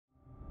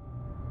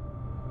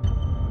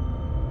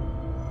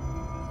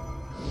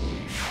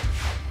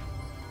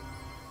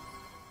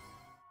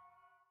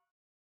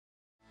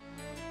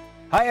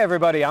Hi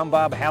everybody, I'm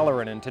Bob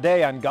Halloran, and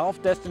today on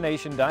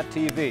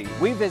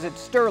GolfDestination.tv we visit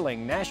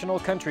Sterling National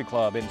Country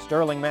Club in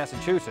Sterling,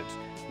 Massachusetts.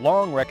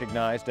 Long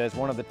recognized as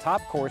one of the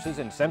top courses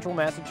in central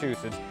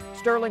Massachusetts,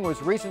 Sterling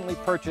was recently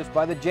purchased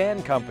by the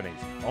Jan Companies,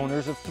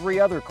 owners of 3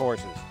 other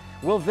courses.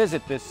 We'll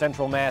visit this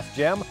Central Mass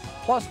gem,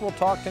 plus we'll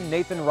talk to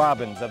Nathan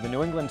Robbins of the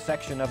New England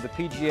section of the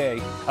PGA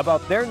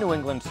about their New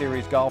England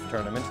Series golf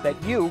tournaments that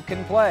you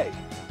can play.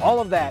 All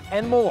of that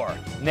and more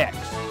next.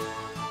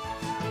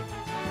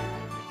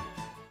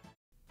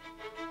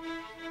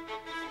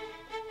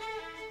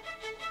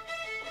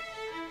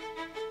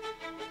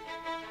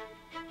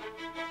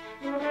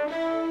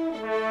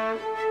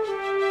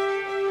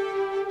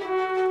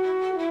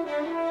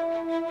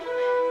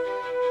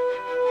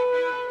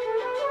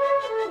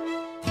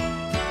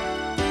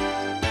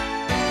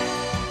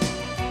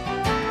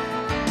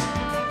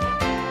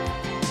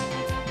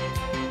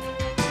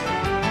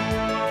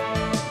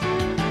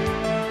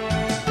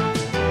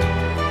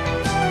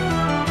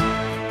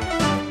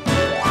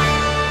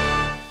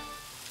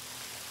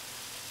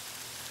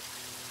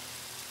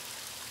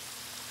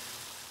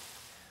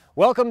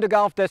 Welcome to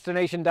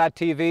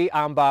GolfDestination.tv.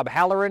 I'm Bob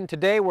Halloran.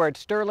 Today we're at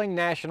Sterling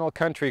National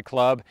Country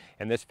Club,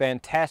 and this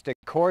fantastic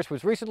course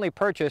was recently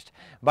purchased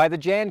by the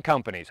Jan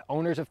Companies,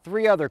 owners of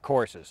 3 other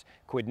courses,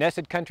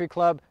 Quidnesset Country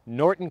Club,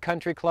 Norton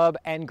Country Club,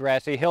 and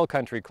Grassy Hill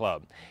Country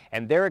Club.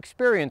 And their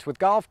experience with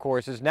golf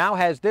courses now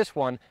has this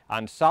one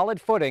on solid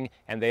footing,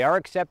 and they are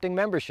accepting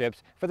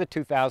memberships for the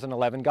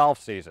 2011 golf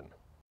season.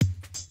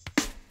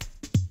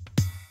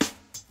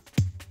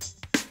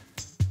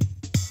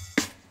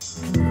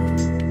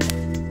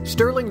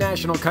 Sterling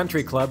National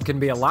Country Club can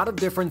be a lot of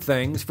different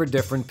things for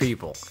different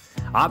people.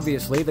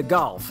 Obviously, the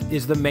golf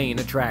is the main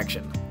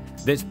attraction.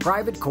 This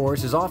private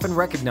course is often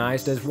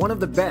recognized as one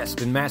of the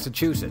best in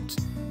Massachusetts.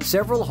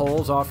 Several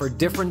holes offer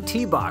different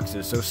tee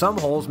boxes, so some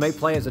holes may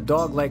play as a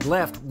dogleg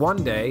left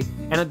one day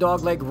and a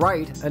dogleg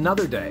right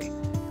another day.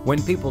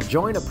 When people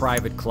join a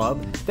private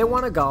club, they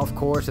want a golf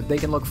course that they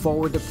can look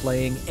forward to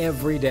playing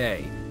every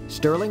day.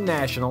 Sterling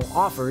National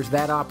offers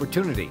that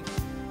opportunity.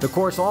 The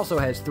course also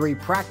has 3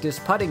 practice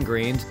putting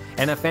greens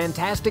and a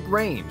fantastic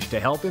range to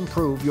help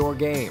improve your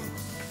game.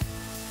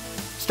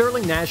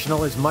 Sterling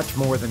National is much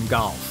more than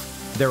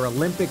golf. Their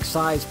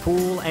Olympic-sized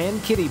pool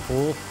and kiddie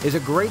pool is a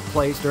great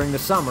place during the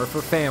summer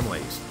for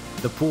families.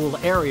 The pool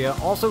area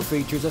also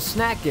features a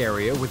snack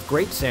area with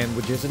great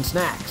sandwiches and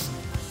snacks.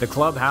 The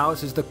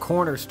clubhouse is the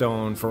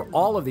cornerstone for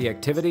all of the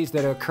activities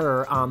that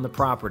occur on the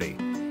property,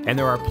 and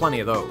there are plenty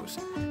of those.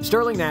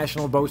 Sterling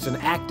National boasts an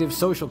active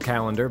social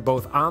calendar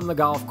both on the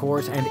golf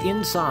course and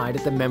inside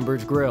at the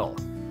Members Grill.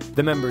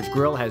 The Members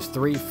Grill has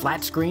 3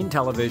 flat-screen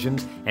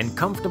televisions and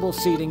comfortable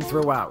seating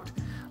throughout.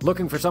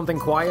 Looking for something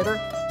quieter?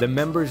 The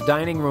Members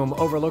Dining Room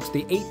overlooks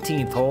the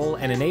 18th hole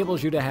and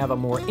enables you to have a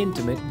more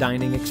intimate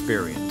dining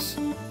experience.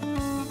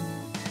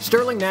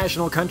 Sterling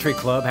National Country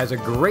Club has a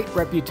great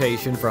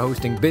reputation for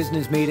hosting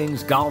business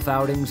meetings, golf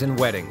outings, and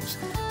weddings.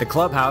 The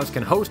clubhouse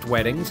can host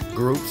weddings,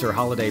 groups, or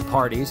holiday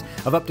parties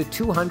of up to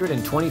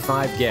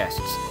 225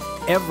 guests.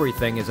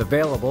 Everything is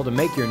available to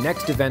make your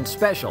next event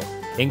special,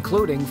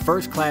 including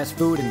first-class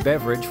food and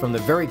beverage from the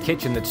very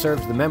kitchen that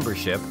serves the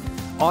membership,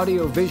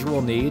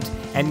 audio-visual needs,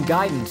 and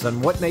guidance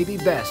on what may be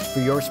best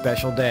for your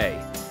special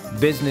day.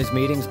 Business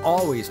meetings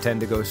always tend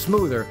to go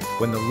smoother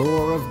when the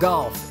lure of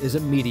golf is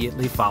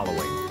immediately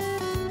following.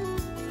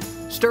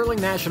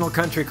 Sterling National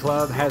Country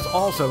Club has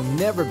also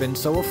never been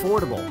so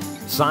affordable.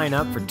 Sign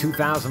up for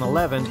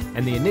 2011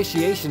 and the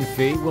initiation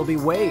fee will be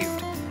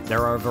waived.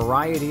 There are a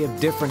variety of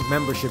different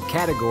membership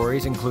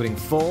categories including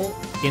full,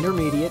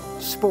 intermediate,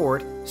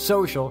 sport,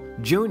 social,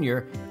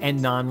 junior, and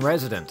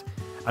non-resident.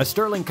 A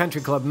Sterling Country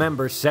Club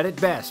member said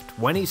it best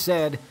when he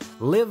said,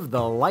 "Live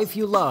the life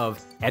you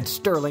love at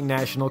Sterling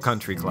National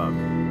Country Club."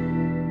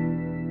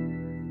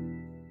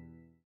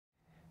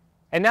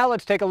 And now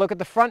let's take a look at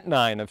the front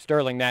 9 of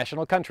Sterling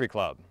National Country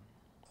Club.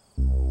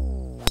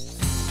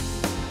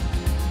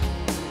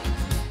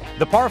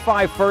 The par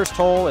 5 first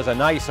hole is a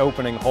nice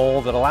opening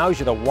hole that allows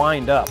you to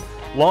wind up.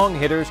 Long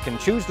hitters can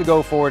choose to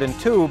go for it in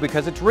 2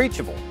 because it's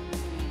reachable.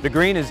 The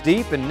green is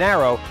deep and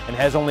narrow and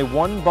has only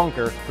 1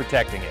 bunker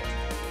protecting it.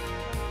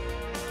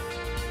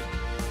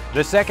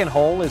 The second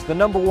hole is the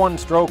number 1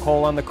 stroke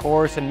hole on the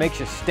course and makes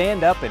you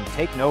stand up and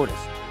take notice.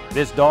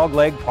 This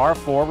dogleg par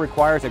 4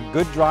 requires a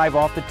good drive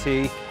off the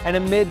tee and a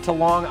mid to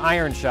long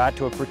iron shot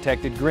to a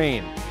protected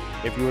green.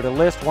 If you were to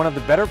list one of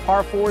the better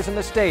par 4s in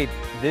the state,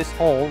 this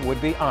hole would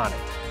be on it.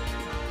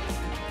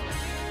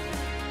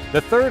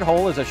 The third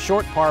hole is a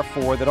short par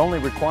 4 that only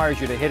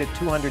requires you to hit it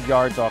 200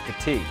 yards off the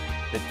tee.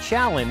 The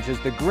challenge is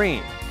the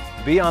green.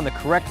 Be on the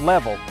correct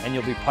level and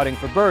you'll be putting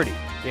for birdie.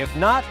 If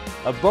not,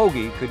 a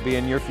bogey could be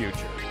in your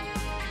future.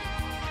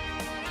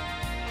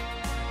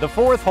 The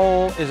fourth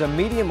hole is a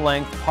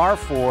medium-length par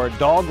 4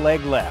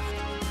 dogleg left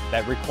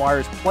that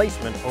requires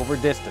placement over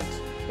distance.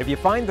 If you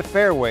find the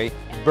fairway,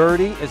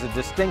 birdie is a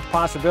distinct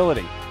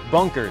possibility.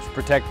 Bunkers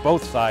protect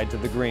both sides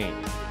of the green.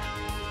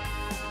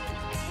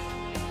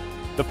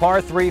 The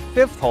par 3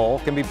 fifth hole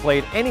can be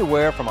played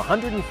anywhere from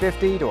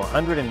 150 to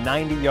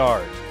 190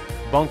 yards.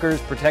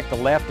 Bunkers protect the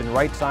left and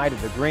right side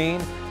of the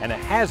green, and a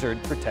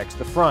hazard protects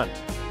the front.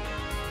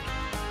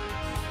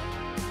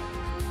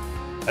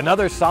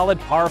 Another solid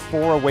par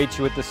 4 awaits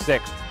you at the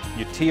 6th.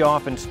 You tee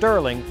off in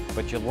Sterling,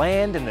 but you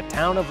land in the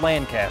town of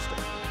Lancaster.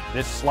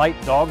 This slight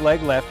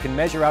dogleg left can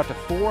measure out to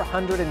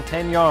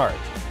 410 yards.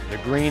 The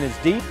green is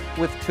deep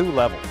with 2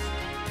 levels.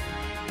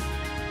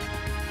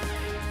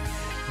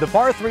 The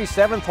par 3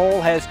 7th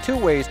hole has 2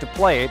 ways to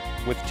play it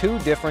with 2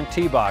 different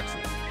tee boxes.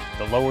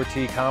 The lower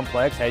tee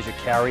complex has you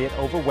carry it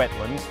over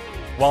wetlands,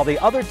 while the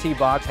other tee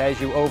box has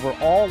you over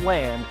all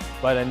land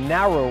but a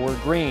narrower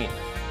green.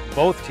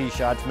 Both tee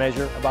shots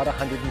measure about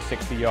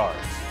 160 yards.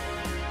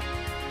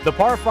 The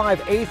par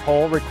 5 8th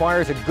hole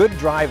requires a good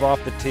drive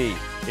off the tee.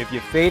 If you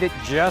fade it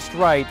just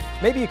right,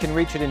 maybe you can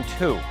reach it in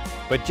 2,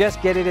 but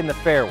just get it in the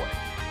fairway.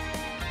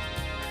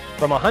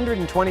 From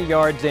 120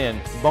 yards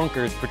in,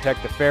 bunkers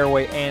protect the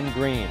fairway and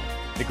green.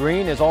 The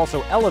green is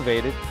also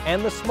elevated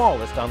and the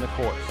smallest on the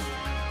course.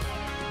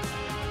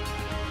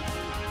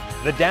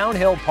 The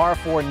downhill par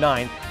 4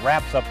 9th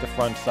wraps up the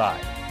front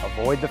side.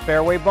 Avoid the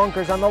fairway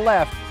bunkers on the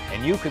left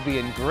and you could be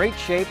in great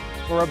shape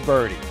for a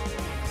birdie.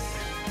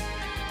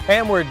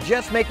 And we're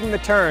just making the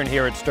turn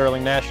here at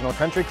Sterling National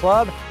Country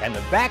Club, and the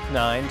back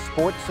 9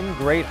 sports some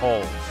great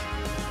holes.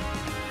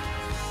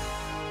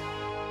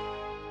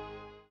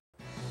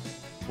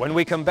 When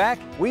we come back,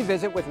 we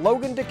visit with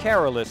Logan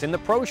DeCarolis in the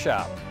Pro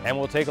Shop, and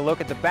we'll take a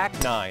look at the back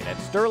 9 at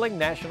Sterling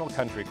National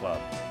Country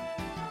Club.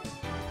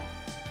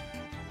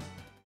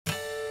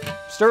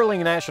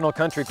 Sterling National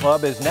Country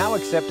Club is now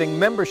accepting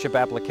membership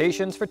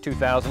applications for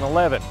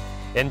 2011.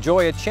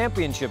 Enjoy a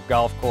championship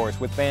golf course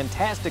with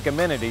fantastic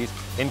amenities,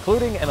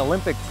 including an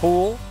Olympic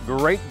pool,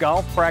 great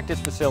golf practice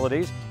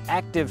facilities,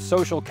 active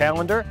social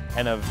calendar,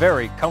 and a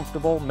very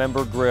comfortable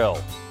member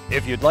grill.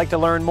 If you'd like to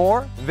learn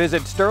more,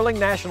 visit Sterling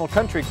National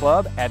Country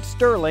Club at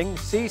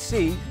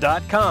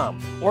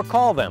sterlingcc.com or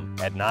call them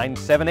at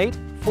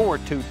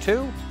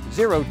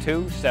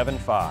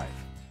 978-422-0275.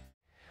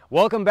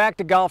 Welcome back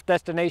to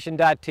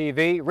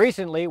GolfDestination.tv.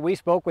 Recently, we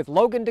spoke with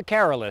Logan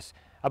DeCarolis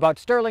about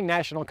Sterling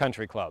National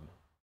Country Club.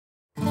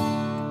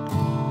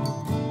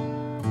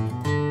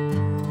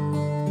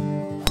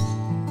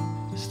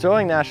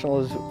 Sterling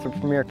National is the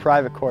premier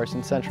private course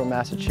in central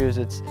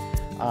Massachusetts.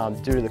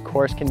 Due to the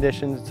course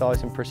conditions, it's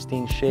always in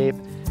pristine shape.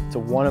 It's a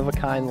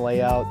one-of-a-kind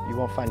layout. You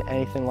won't find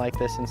anything like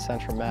this in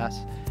central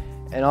Mass.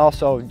 And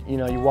also, you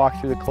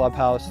walk through the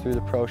clubhouse, through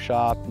the pro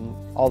shop, and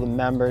all the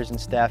members and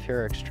staff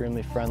here are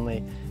extremely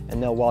friendly,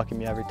 and they'll welcome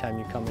you every time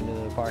you come into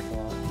the parking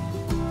lot.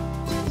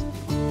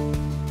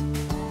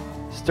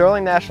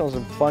 Sterling National is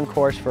a fun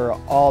course for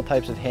all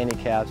types of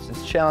handicaps.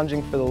 It's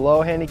challenging for the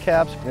low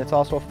handicaps, and it's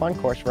also a fun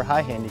course for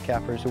high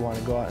handicappers who want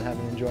to go out and have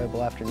an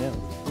enjoyable afternoon.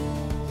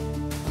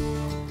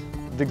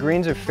 The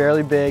greens are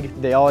fairly big.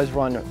 They always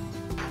run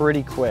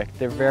pretty quick.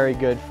 They're very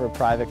good for a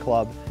private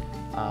club.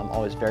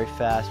 Always very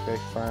fast, very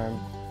firm,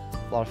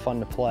 a lot of fun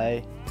to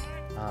play.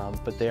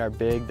 But they are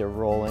big, they're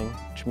rolling,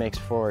 which makes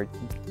for a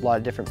lot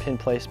of different pin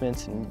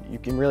placements, and you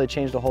can really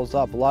change the holes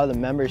up. A lot of the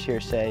members here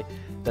say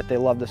that they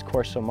love this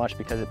course so much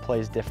because it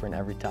plays different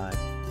every time.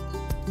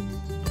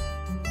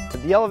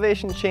 The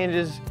elevation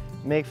changes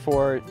make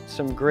for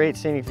some great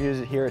scenic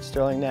views here at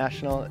Sterling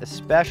National,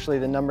 especially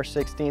the number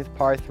 16th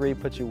par 3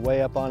 puts you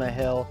way up on a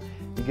hill.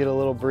 You get a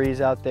little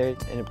breeze out there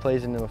and it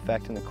plays into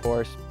effect in the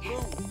course.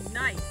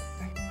 Nice.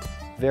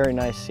 Very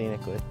nice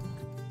scenically.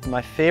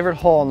 My favorite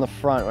hole in the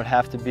front would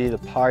have to be the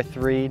par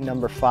 3,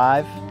 number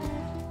 5.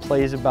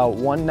 Plays about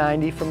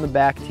 190 from the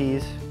back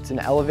tees. It's an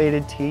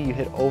elevated tee. You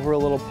hit over a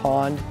little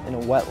pond in a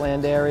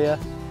wetland area.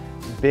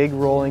 Big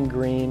rolling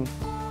green,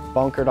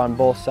 bunkered on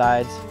both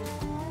sides.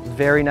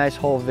 Very nice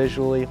hole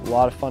visually, a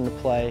lot of fun to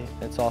play.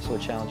 It's also a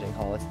challenging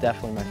hole. It's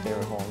definitely my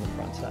favorite hole on the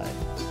front side.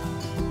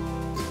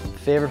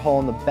 Favorite hole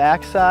on the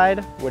back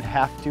side would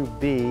have to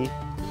be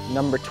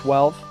number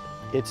 12.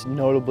 It's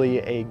notably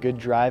a good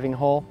driving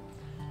hole.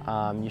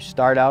 You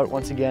start out,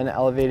 once again,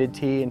 elevated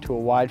tee into a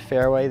wide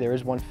fairway. There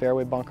is one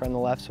fairway bunker on the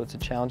left, so it's a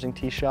challenging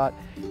tee shot.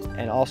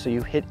 And also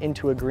you hit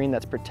into a green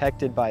that's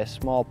protected by a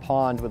small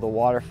pond with a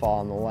waterfall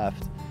on the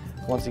left.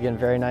 Once again,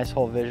 very nice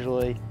hole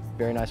visually,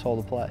 very nice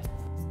hole to play.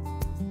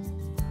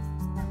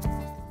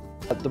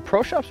 The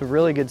pro shop's a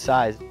really good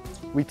size.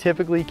 We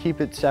typically keep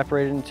it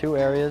separated in 2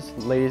 areas,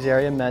 ladies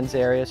area, men's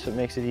area, so it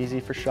makes it easy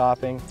for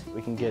shopping.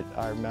 We can get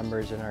our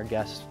members and our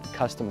guests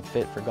custom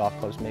fit for golf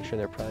clubs, make sure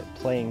they're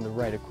playing the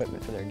right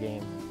equipment for their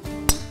game.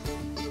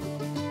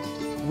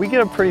 We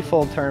get a pretty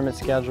full tournament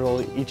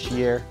schedule each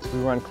year.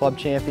 We run club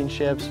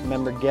championships,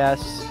 member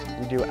guests,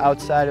 we do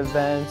outside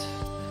events.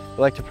 We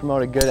like to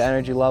promote a good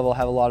energy level,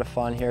 have a lot of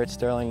fun here at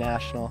Sterling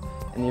National,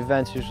 and the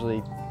events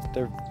usually,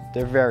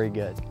 they're very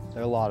good.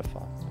 They're a lot of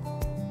fun.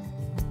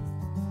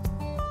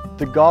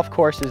 The golf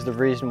course is the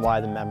reason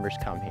why the members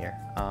come here.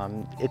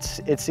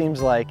 It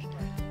seems like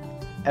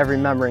every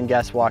member and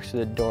guest walks through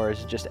the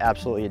doors just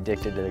absolutely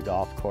addicted to the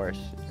golf course.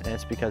 And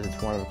it's because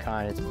it's one of a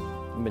kind, it's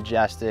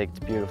majestic, it's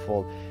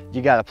beautiful.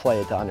 You gotta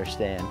play it to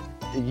understand.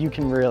 You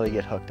can really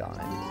get hooked on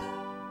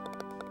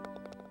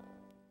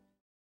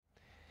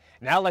it.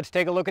 Now let's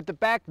take a look at the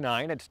back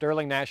nine at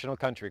Sterling National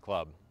Country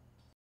Club.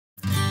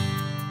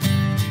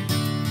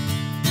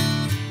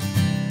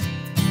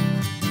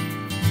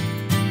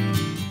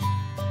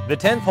 The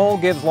 10th hole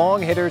gives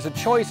long hitters a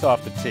choice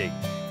off the tee.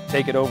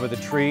 Take it over the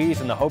trees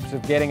in the hopes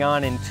of getting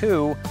on in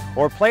 2,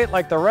 or play it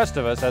like the rest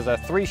of us as a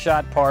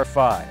 3-shot par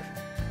 5.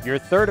 Your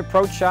third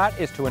approach shot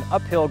is to an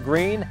uphill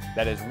green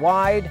that is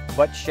wide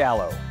but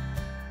shallow.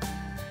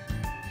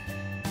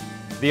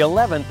 The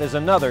 11th is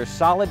another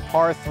solid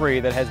par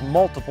 3 that has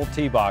multiple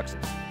tee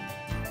boxes.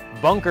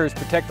 Bunkers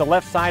protect the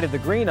left side of the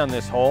green on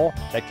this hole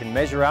that can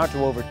measure out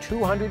to over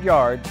 200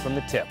 yards from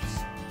the tips.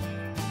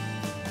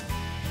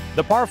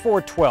 The par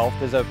 4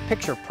 12th is a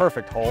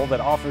picture-perfect hole that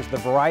offers the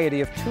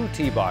variety of 2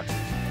 tee boxes,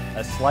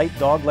 a slight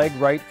dogleg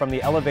right from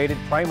the elevated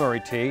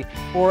primary tee,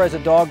 or as a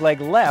dogleg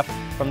left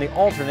from the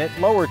alternate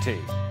lower tee.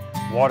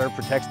 Water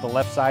protects the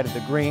left side of the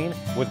green,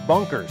 with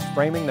bunkers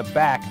framing the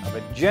back of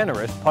a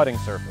generous putting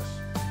surface.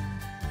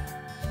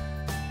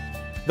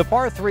 The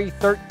par 3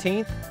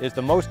 13th is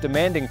the most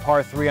demanding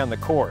par 3 on the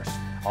course.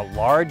 A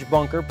large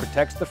bunker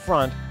protects the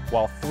front,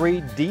 while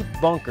 3 deep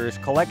bunkers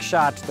collect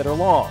shots that are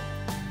long.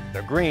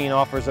 The green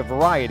offers a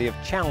variety of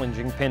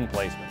challenging pin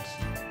placements.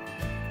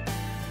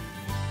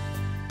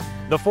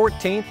 The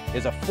 14th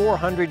is a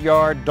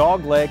 400-yard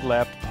dogleg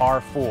left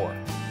par 4.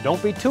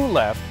 Don't be too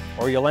left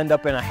or you'll end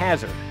up in a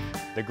hazard.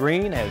 The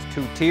green has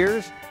 2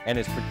 tiers and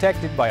is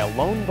protected by a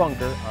lone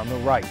bunker on the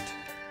right.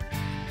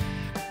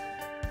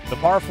 The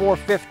par 4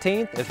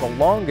 15th is the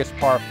longest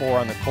par 4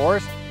 on the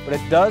course, but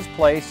it does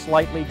play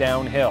slightly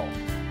downhill.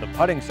 The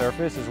putting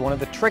surface is one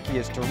of the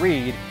trickiest to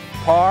read.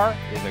 Par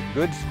is a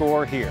good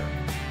score here.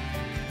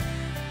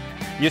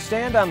 You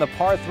stand on the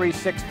par 3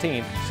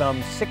 16th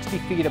some 60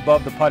 feet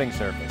above the putting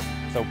surface,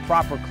 so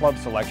proper club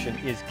selection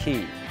is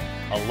key.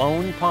 A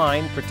lone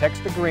pine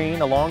protects the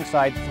green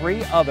alongside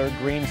 3 other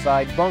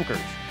greenside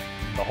bunkers.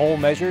 The hole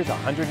measures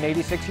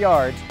 186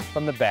 yards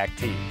from the back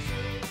tees.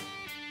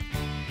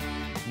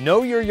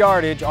 Know your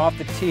yardage off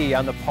the tee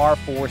on the par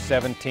 4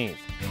 17th.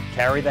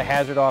 Carry the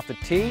hazard off the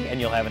tee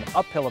and you'll have an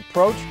uphill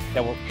approach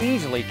that will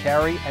easily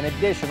carry an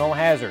additional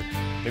hazard.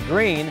 The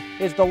green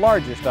is the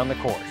largest on the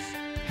course.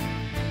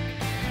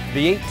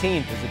 The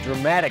 18th is a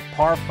dramatic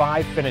par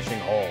 5 finishing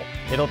hole.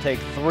 It'll take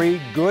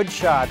 3 good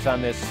shots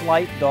on this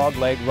slight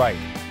dogleg right.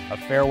 A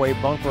fairway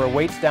bunker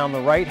awaits down the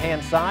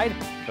right-hand side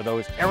for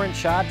those errant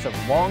shots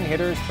of long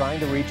hitters trying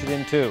to reach it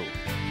in 2.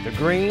 The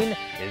green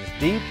is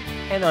deep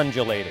and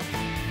undulating.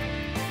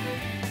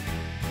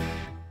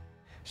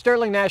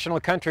 Sterling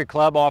National Country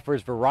Club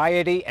offers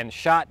variety and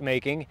shot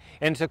making,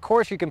 and it's a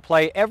course you can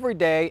play every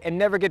day and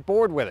never get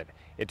bored with it.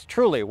 It's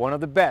truly one of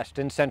the best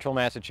in central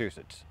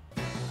Massachusetts.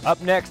 Up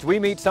next, we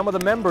meet some of the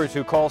members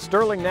who call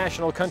Sterling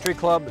National Country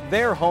Club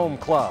their home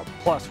club.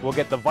 Plus, we'll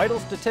get the vital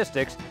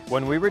statistics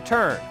when we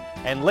return.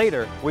 And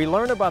later, we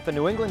learn about the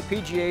New England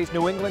PGA's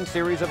New England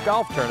Series of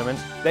golf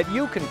tournaments that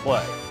you can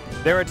play.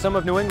 They're at some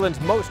of New England's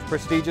most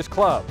prestigious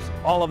clubs.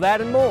 All of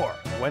that and more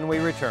when we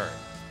return.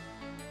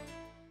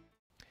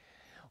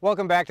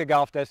 Welcome back to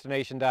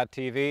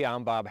GolfDestination.tv.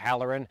 I'm Bob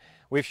Halloran.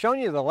 We've shown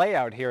you the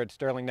layout here at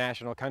Sterling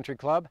National Country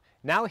Club.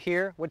 Now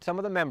hear what some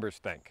of the members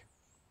think.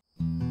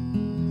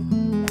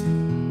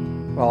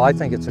 Well, I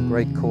think it's a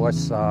great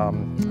course.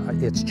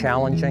 It's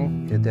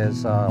challenging.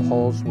 There's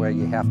holes where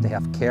you have to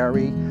have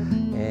carry,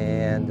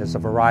 and there's a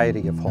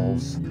variety of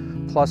holes.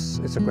 Plus,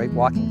 it's a great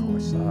walking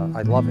course.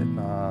 I love it.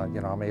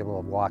 You know, I'm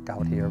able to walk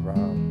out here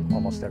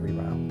almost every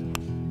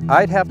round.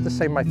 I'd have to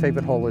say my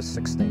favorite hole is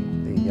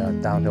 16, the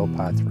downhill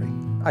par 3.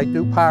 I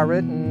do par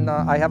it, and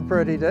I have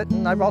birdied it,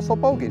 and I've also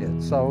bogeyed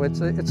it. So it's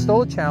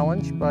still a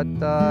challenge, but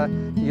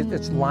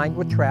it's lined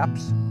with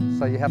traps,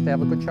 so you have to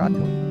have a good shot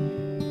to it.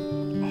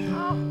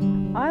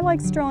 I like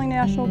Sterling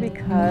National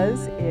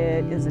because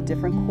it is a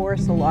different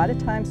course a lot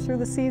of times through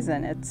the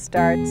season. It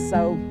starts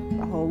out,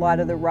 a whole lot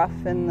of the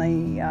rough and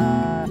the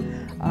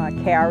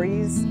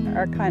carries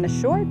are kind of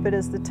short, but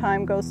as the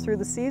time goes through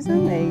the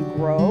season, they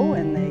grow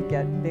and they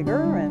get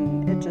bigger,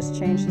 and it just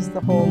changes the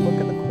whole look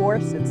of the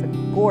course. It's a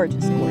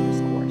gorgeous, gorgeous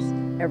course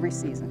every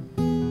season.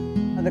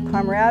 The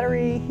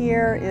camaraderie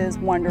here is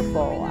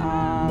wonderful.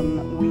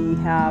 We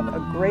have a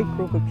great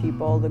group of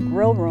people. The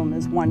grill room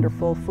is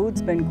wonderful.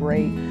 Food's been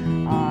great.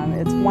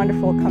 It's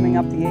wonderful coming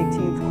up the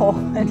 18th hole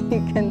and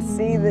you can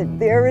see that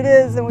there it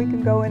is, and we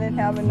can go in and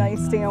have a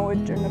nice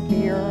sandwich and a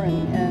beer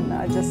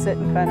and just sit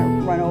and kind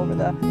of run over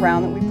the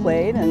round that we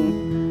played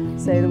and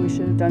say that we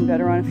should have done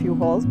better on a few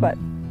holes, but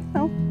you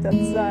know,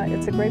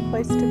 it's a great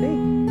place to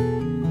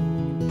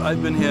be.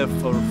 I've been here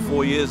for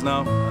 4 years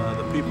now.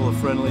 The people are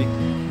friendly.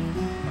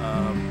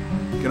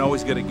 You can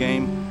always get a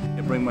game.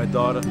 I bring my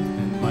daughter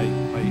and my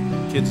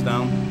kids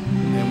down,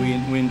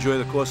 and we enjoy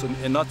the course.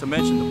 And not to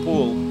mention the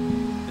pool,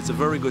 it's a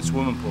very good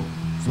swimming pool.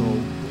 So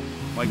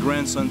my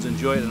grandsons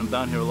enjoy it, and I'm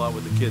down here a lot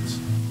with the kids.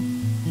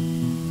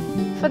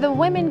 For the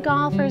women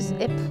golfers,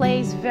 it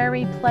plays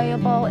very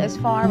playable as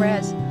far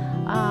as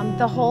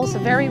the holes are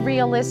very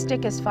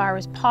realistic as far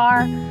as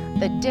par,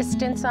 the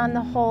distance on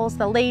the holes,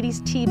 the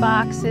ladies' tee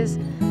boxes,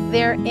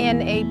 they're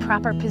in a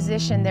proper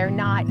position. They're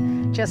not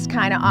just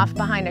kind of off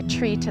behind a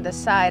tree to the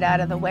side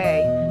out of the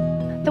way.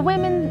 The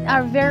women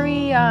are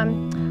very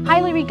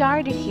highly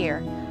regarded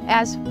here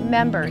as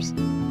members.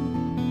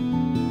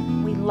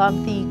 We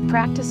love the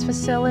practice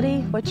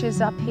facility, which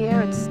is up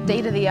here. It's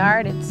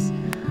state-of-the-art. It's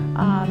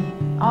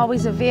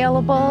always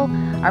available.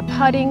 Our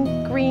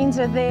putting greens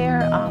are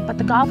there, but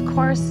the golf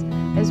course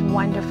is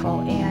wonderful,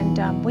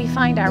 and we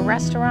find our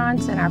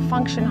restaurants and our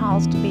function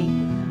halls to be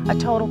a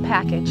total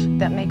package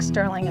that makes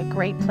Sterling a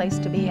great place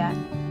to be at.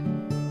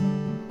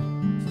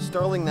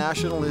 Sterling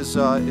National is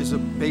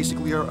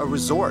basically a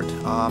resort.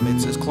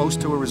 It's as close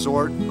to a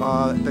resort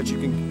as you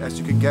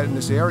can get in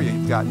this area.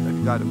 You've got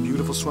a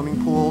beautiful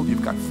swimming pool,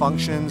 you've got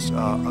functions,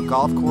 a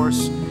golf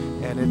course,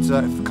 and it's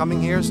coming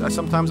here.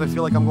 Sometimes I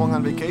feel like I'm going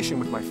on vacation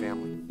with my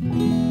family.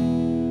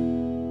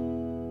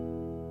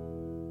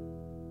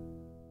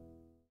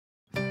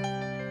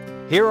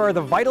 Here are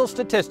the vital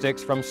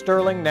statistics from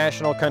Sterling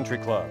National Country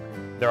Club.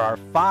 There are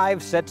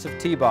 5 sets of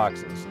tee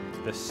boxes.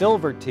 The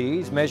silver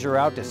tees measure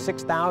out to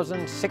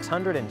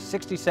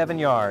 6,667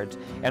 yards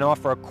and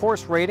offer a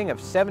course rating of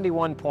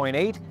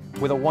 71.8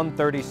 with a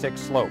 136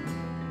 slope.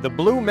 The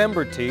blue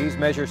member tees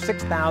measure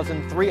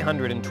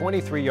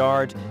 6,323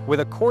 yards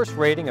with a course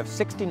rating of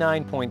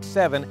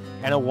 69.7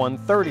 and a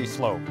 130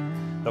 slope.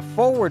 The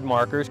forward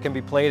markers can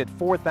be played at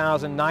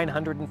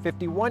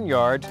 4,951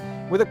 yards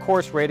with a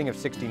course rating of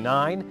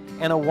 69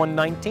 and a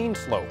 119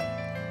 slope.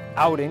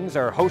 Outings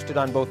are hosted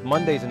on both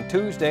Mondays and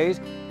Tuesdays,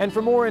 and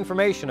for more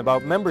information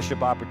about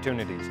membership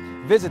opportunities,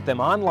 visit them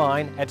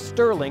online at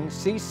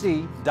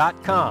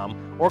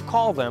sterlingcc.com or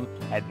call them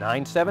at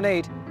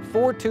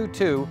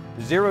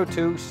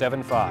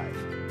 978-422-0275.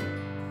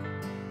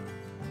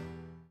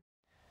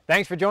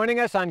 Thanks for joining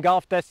us on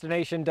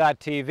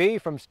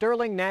GolfDestination.tv from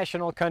Sterling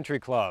National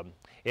Country Club.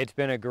 It's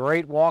been a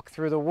great walk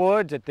through the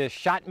woods at this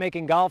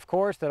shot-making golf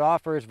course that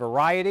offers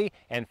variety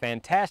and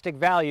fantastic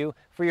value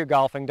for your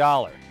golfing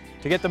dollar.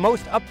 To get the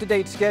most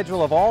up-to-date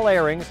schedule of all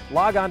airings,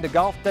 log on to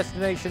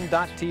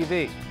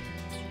GolfDestination.tv.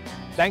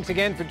 Thanks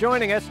again for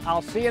joining us.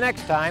 I'll see you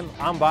next time.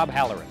 I'm Bob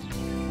Halloran.